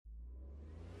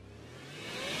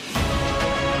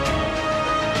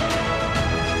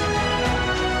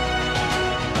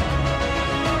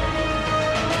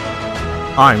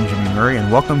I'm Jimmy Murray,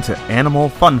 and welcome to Animal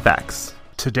Fun Facts.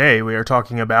 Today we are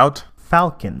talking about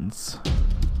falcons.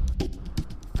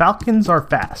 Falcons are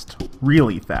fast,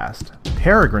 really fast.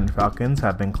 Peregrine falcons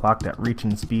have been clocked at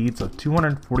reaching speeds of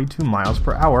 242 miles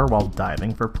per hour while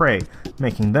diving for prey,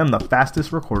 making them the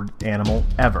fastest recorded animal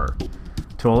ever.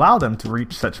 To allow them to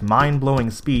reach such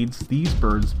mind-blowing speeds, these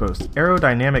birds boast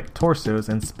aerodynamic torsos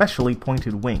and specially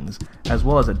pointed wings, as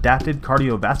well as adapted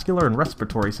cardiovascular and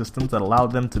respiratory systems that allow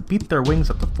them to beat their wings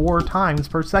up to 4 times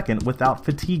per second without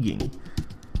fatiguing.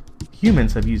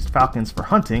 Humans have used falcons for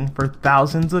hunting for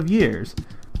thousands of years.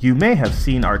 You may have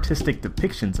seen artistic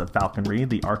depictions of falconry,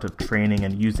 the art of training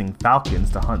and using falcons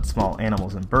to hunt small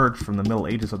animals and birds from the Middle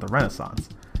Ages of the Renaissance.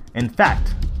 In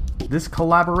fact, this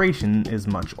collaboration is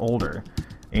much older.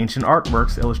 Ancient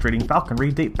artworks illustrating falconry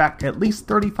date back at least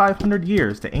 3,500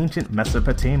 years to ancient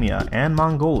Mesopotamia and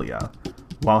Mongolia.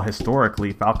 While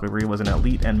historically falconry was an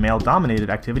elite and male-dominated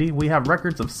activity, we have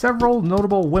records of several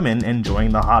notable women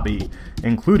enjoying the hobby,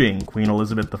 including Queen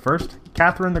Elizabeth I,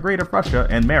 Catherine the Great of Russia,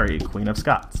 and Mary, Queen of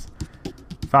Scots.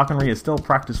 Falconry is still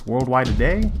practiced worldwide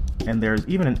today, and there is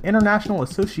even an international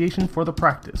association for the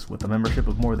practice, with a membership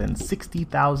of more than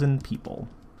 60,000 people.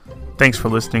 Thanks for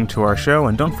listening to our show,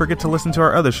 and don't forget to listen to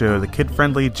our other show, the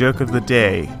kid-friendly joke of the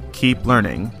day, Keep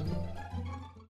Learning.